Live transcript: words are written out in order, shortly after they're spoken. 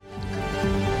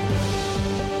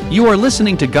You are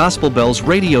listening to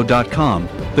GospelBellsRadio.com,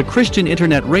 the Christian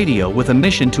internet radio with a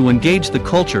mission to engage the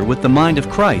culture with the mind of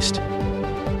Christ.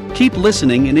 Keep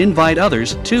listening and invite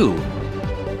others too.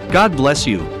 God bless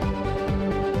you.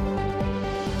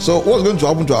 So what's going to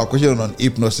happen to our question on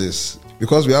hypnosis?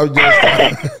 Because we have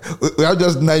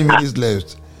just 9 minutes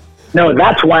left. No,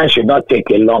 that one should not take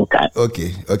a long time.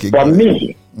 Okay. For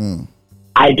me,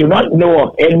 I do not know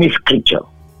of any scripture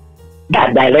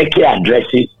that directly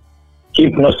addresses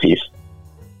hypnosis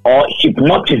or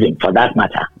hypnotism for that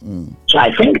matter. So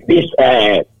I think this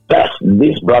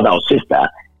brother or sister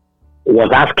was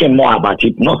asking more about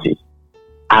hypnosis.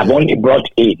 I've only brought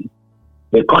in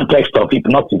the context of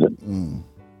hypnotism.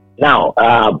 Now,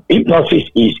 hypnosis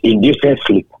is inducing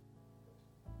sleep.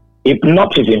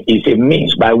 Hypnotism is a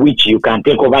means by which you can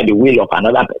take over the will of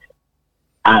another person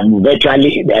and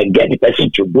virtually get the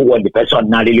person to do what the person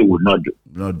ordinarily would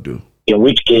not do. In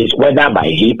which case, whether by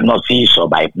hypnosis or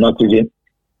by hypnotism,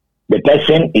 the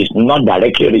person is not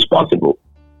directly responsible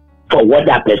for what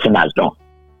that person has done.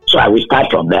 So I will start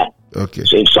from there. Okay.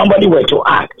 So if somebody were to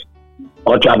act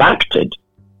or to have acted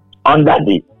under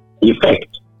the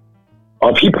effect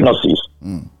of hypnosis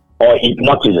or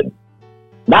hypnotism,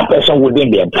 that person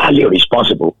wouldn't be entirely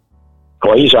responsible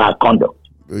for his or her conduct.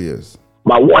 Oh, yes.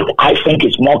 But what I think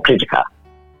is more critical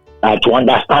to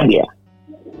understand here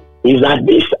is that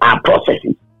these are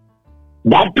processes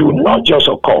that do not just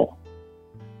occur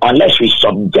unless we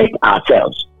subject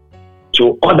ourselves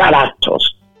to other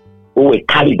actors who will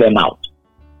carry them out.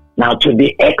 Now, to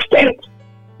the extent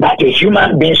that a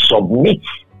human being submits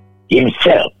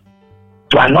himself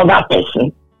to another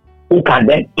person who can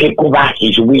then take over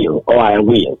his will or her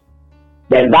will,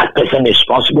 then that person is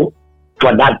responsible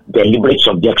for that deliberate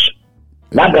subjection.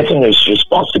 That person is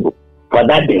responsible for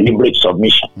that deliberate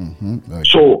submission. Okay.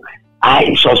 So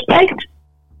I suspect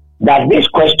that this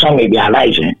question may be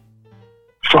arising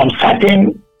from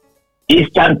certain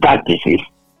Eastern practices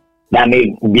that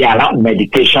may be around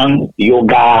meditation,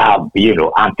 yoga,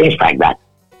 and things like that.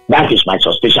 That is my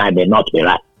suspicion. I may not be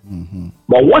right.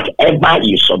 But whatever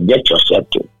you subject yourself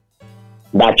to,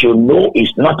 that you know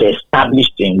is not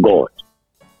established in God,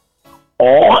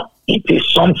 or it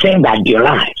is something that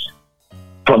derives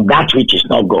from that which is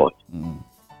not God,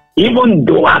 even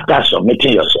though after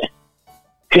submitting yourself,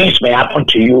 things may happen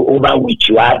to you over which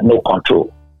you have no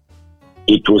control,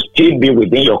 it will still be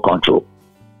within your control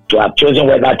to have chosen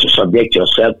whether to subject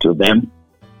yourself to them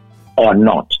or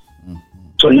not.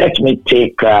 So let me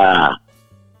take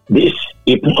this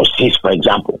hypnosis, for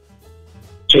example.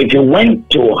 So if you went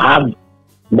to have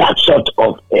that sort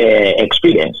of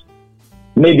experience,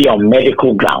 maybe on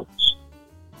medical grounds,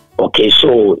 okay,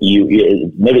 so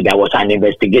you maybe there was an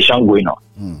investigation going on,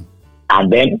 and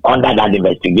then under that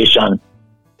investigation,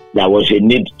 there was a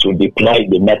need to deploy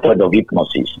the method of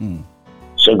hypnosis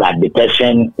so that the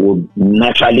person would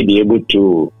naturally be able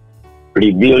to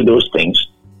reveal those things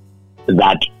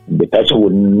that the person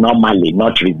would normally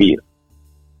not reveal.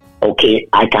 Okay,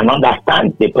 I can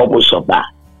understand the purpose of that.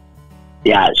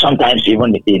 Yeah, sometimes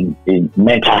even in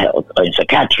mental health or in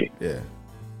psychiatry,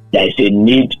 there is a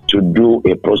need to do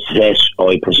a process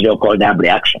or a procedure called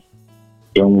abreaction,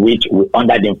 in which,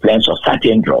 under the influence of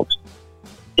certain drugs,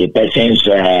 a person's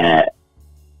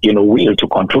will to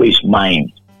control his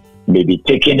mind may be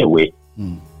taken away,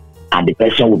 and the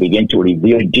person will begin to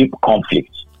reveal deep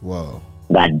conflicts. Wow.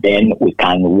 That then we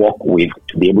can work with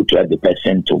to be able to help the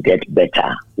person to get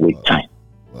better with time.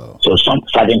 Wow. So some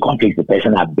certain conflicts the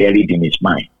person are buried in his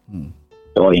mind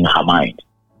or in her mind.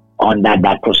 Under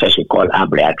that process we call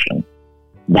abreaction,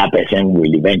 that person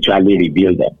will eventually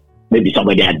reveal them. Maybe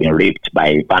somebody had been raped by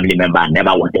a family member and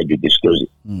never wanted to disclose it.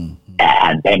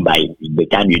 And then by the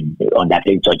time you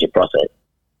undertake such a process,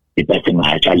 the person will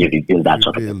actually reveal that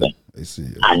sort of thing. I see.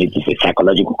 And it is a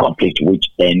psychological conflict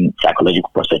which then psychological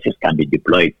processes can be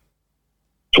deployed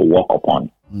to work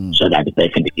upon so that the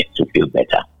person begins to feel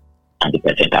better and the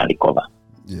person can recover.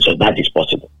 So that is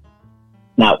possible.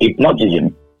 Now,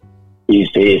 hypnotism is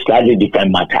a slightly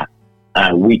different matter,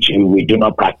 which we do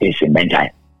not practice in mental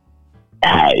health.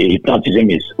 Hypnotism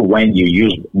is when you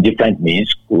use different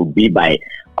means, could be by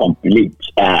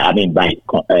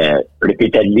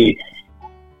repeatedly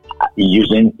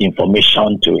using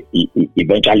information to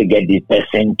eventually get the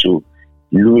person to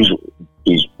lose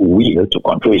his will to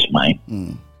control his mind.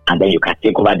 And then you can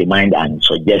take over the mind and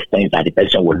suggest things that the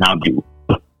person will now do.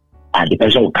 And the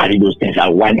person will carry those things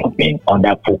out while not being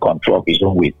under full control of his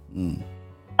own will.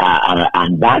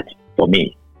 And that, for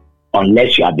me,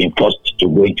 unless you have been forced to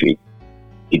go into it,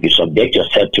 if you subject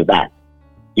yourself to that,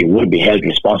 you will be held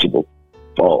responsible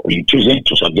for you choosing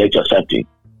to subject yourself to it.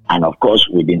 And of course,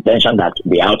 with the intention that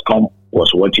the outcome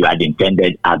was what you had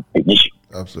intended at the mission.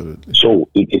 Absolutely. So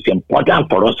it is important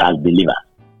for us as believers.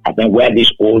 I think where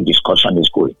this whole discussion is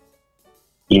going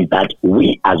is that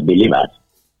we as believers,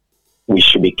 we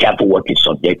should be careful what we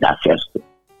subject ourselves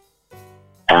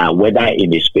to, whether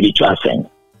in a spiritual sense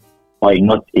or in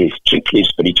not a strictly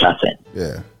spiritual sense.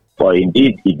 Yeah. For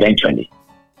indeed, eventually,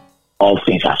 all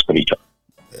things are spiritual.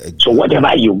 Exactly. So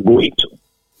whatever you go into,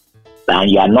 and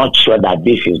you are not sure that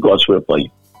this is God's will for you,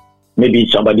 maybe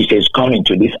somebody says, come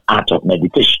into this art of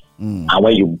meditation. And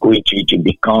when you go into it, you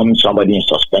become somebody in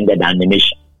suspended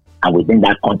animation. And within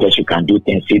that context, you can do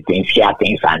things, see things, hear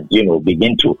things, and,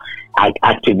 begin to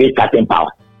activate certain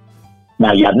power.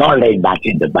 Now, you have not read that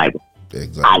in the Bible.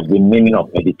 Exactly. As the meaning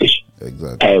of meditation.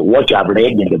 Exactly. What you have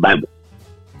read in the Bible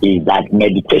is that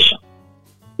meditation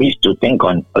is to think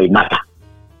on a matter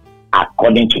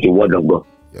according to the Word of God.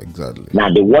 Exactly.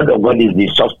 Now, the Word of God is the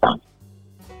substance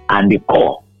and the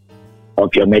core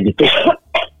of your meditation.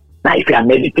 Now, if you are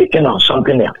meditating on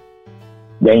something else,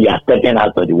 then you are stepping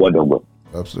out of the Word of God.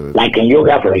 Absolutely. Like in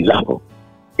yoga, for example,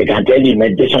 they can tell you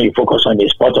meditation, you focus on the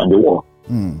spot on the wall,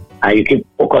 and you keep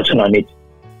focusing on it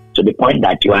to the point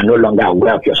that you are no longer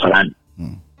aware of your surroundings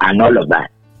and all of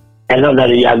that. And all that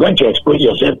you are going to expose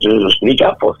yourself to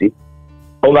spiritual forces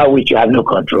over which you have no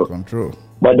control.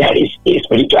 But there is a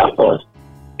spiritual force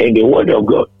in the Word of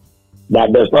God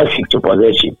that does not seek to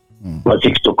possess you, but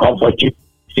seeks to comfort you,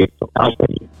 seeks to counsel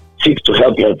you, seeks to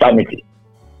help your family.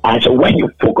 And so when you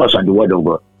focus on the Word of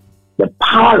God, the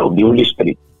power of the Holy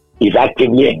Spirit is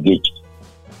actively engaged,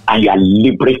 and you are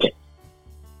liberated.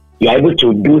 You are able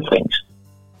to do things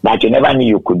that you never knew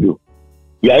you could do.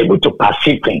 You are able to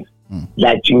perceive things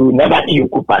that you never knew you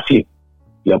could perceive.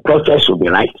 Your process will be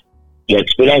right. Your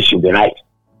experience will be right.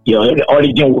 Your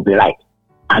origin will be right.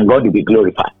 And God will be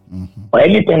glorified. Or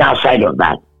anything outside of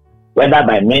that, whether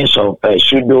by means of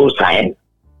pseudo-science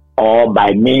or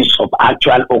by means of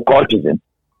actual occultism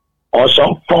or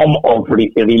some form of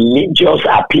religious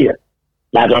appeal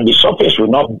that on the surface will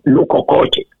not look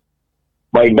occultic,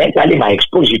 but eventually might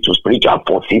expose you to spiritual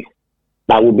forces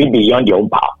that will be beyond your own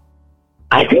power.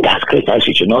 I think as Christians,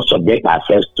 we should not subject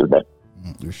ourselves to them.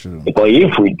 You should. Because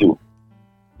if we do,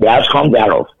 the outcome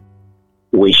thereof,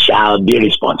 we shall be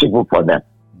responsible for them.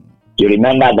 You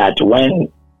remember that when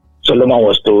Solomon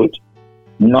was told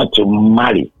not to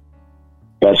marry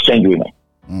the strange women,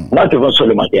 not even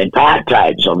Solomon, the entire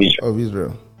tribes of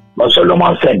Israel. But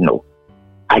Solomon said, no,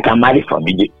 I can marry from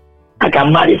Egypt. I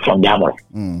can marry from the Amorites.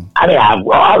 I mean,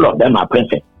 all of them are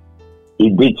princes. He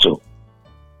did so.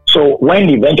 So when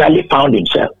he eventually found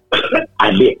himself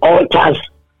at the altars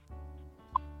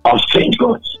of strange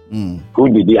gods, who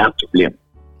did he have to blame?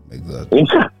 Exactly.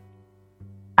 Himself.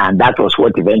 And that was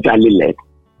what eventually led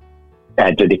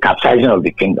to the capsizing of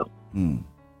the kingdom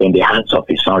in the hands of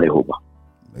his son Rehoboam.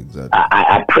 Exactly.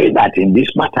 I pray that in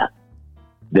this matter,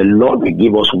 the Lord will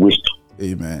give us wisdom.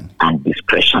 Amen. And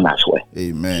discretion as well.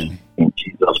 Amen. In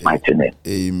Jesus' mighty name.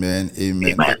 Amen.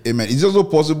 It's also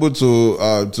possible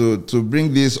to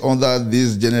bring this under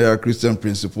this general Christian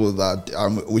principle that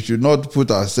we should not put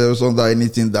ourselves under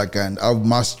anything that can have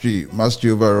mastery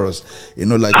over us.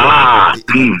 Like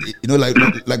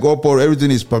what Paul,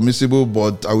 everything is permissible,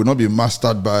 but I will not be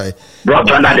mastered by brought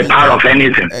under the power of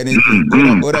anything.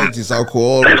 Whether it is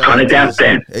alcohol,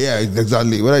 yeah,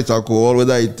 exactly. Whether it's alcohol,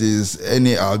 whether it is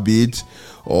any habit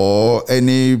or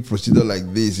any procedure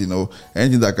like this,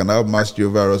 anything that can have mastery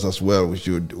over us as well, we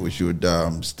should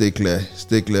stay clear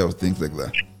of things like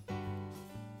that.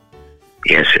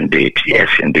 Yes, indeed.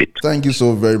 Thank you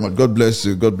so very much. God bless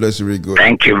you. Very good.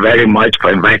 Thank you very much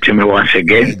for inviting me once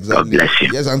again. Exactly. God bless you.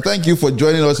 Yes, and thank you for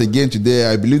joining us again today.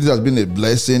 I believe this has been a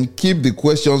blessing. Keep the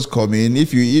questions coming.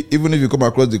 Even if you come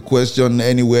across the question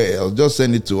anywhere else, just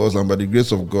send it to us, and by the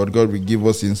grace of God, God will give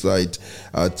us insight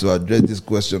to address this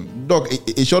question. Doc,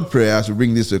 a short prayer as we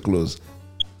bring this to a close.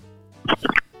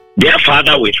 Dear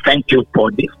Father, we thank you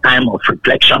for this time of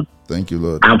reflection. Thank you,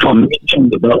 Lord. And for meeting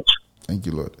with us. Thank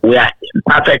you, Lord. We are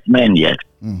imperfect men yet,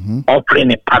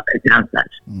 offering imperfect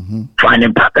answers to an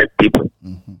imperfect people.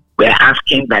 We are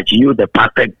asking that you, the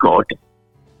perfect God,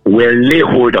 will lay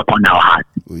hold upon our hearts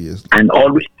and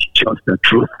always teach us the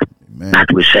truth that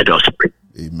will set us free.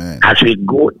 Amen. As we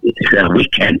go this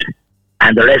weekend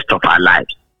and the rest of our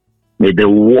lives, may the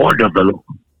word of the Lord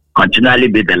continually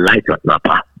be the light of our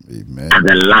path. Amen. And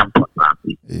the lamp of our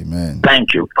feet. Amen.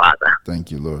 Thank you, Father.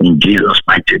 Thank you, Lord. In Jesus'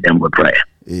 mighty name we pray.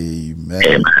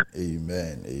 Amen.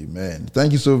 Amen.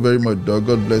 Thank you so very much, Doc.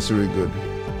 God bless you very good.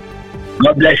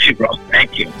 God bless you, bro.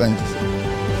 Thank you. Thank you,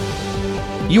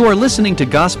 sir. You are listening to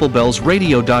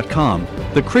GospelBellsRadio.com,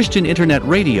 the Christian internet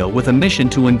radio with a mission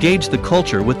to engage the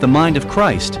culture with the mind of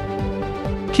Christ.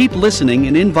 Keep listening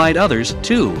and invite others,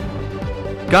 too.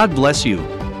 God bless you.